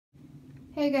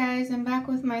Hey guys, I'm back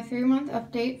with my 3-month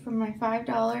update for my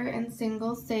 $5 and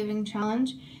singles saving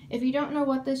challenge. If you don't know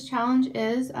what this challenge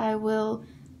is, I will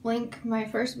link my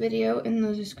first video in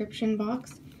the description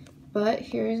box. But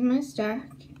here is my stack,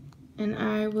 and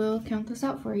I will count this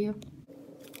out for you.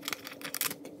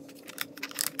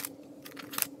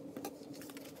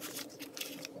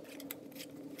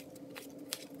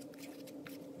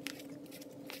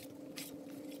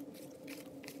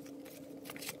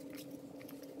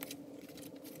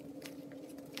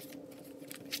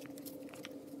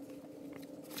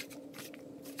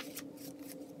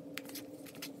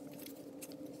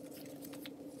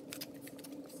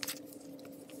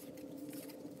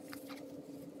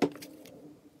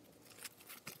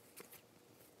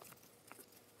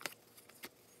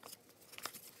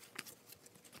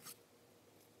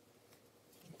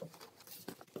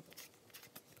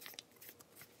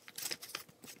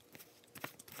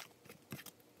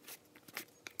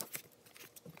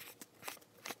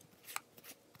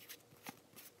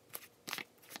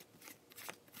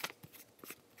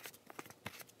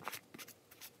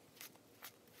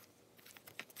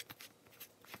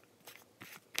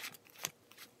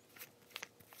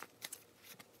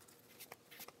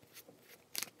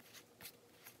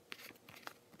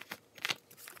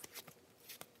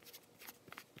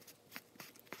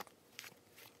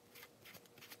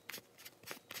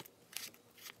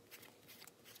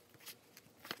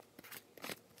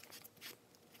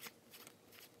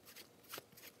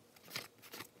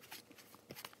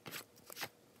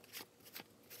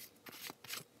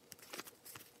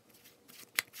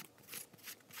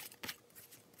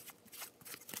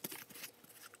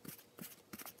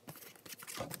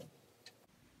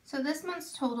 So this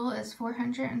month's total is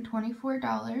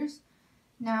 $424.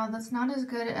 Now that's not as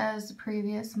good as the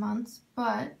previous months,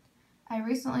 but I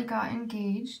recently got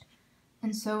engaged,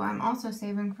 and so I'm also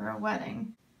saving for a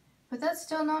wedding. But that's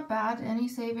still not bad. Any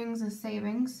savings is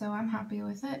savings, so I'm happy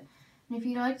with it. And if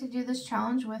you'd like to do this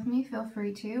challenge with me, feel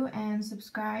free to, and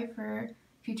subscribe for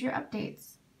future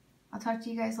updates. I'll talk to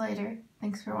you guys later.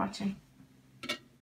 Thanks for watching.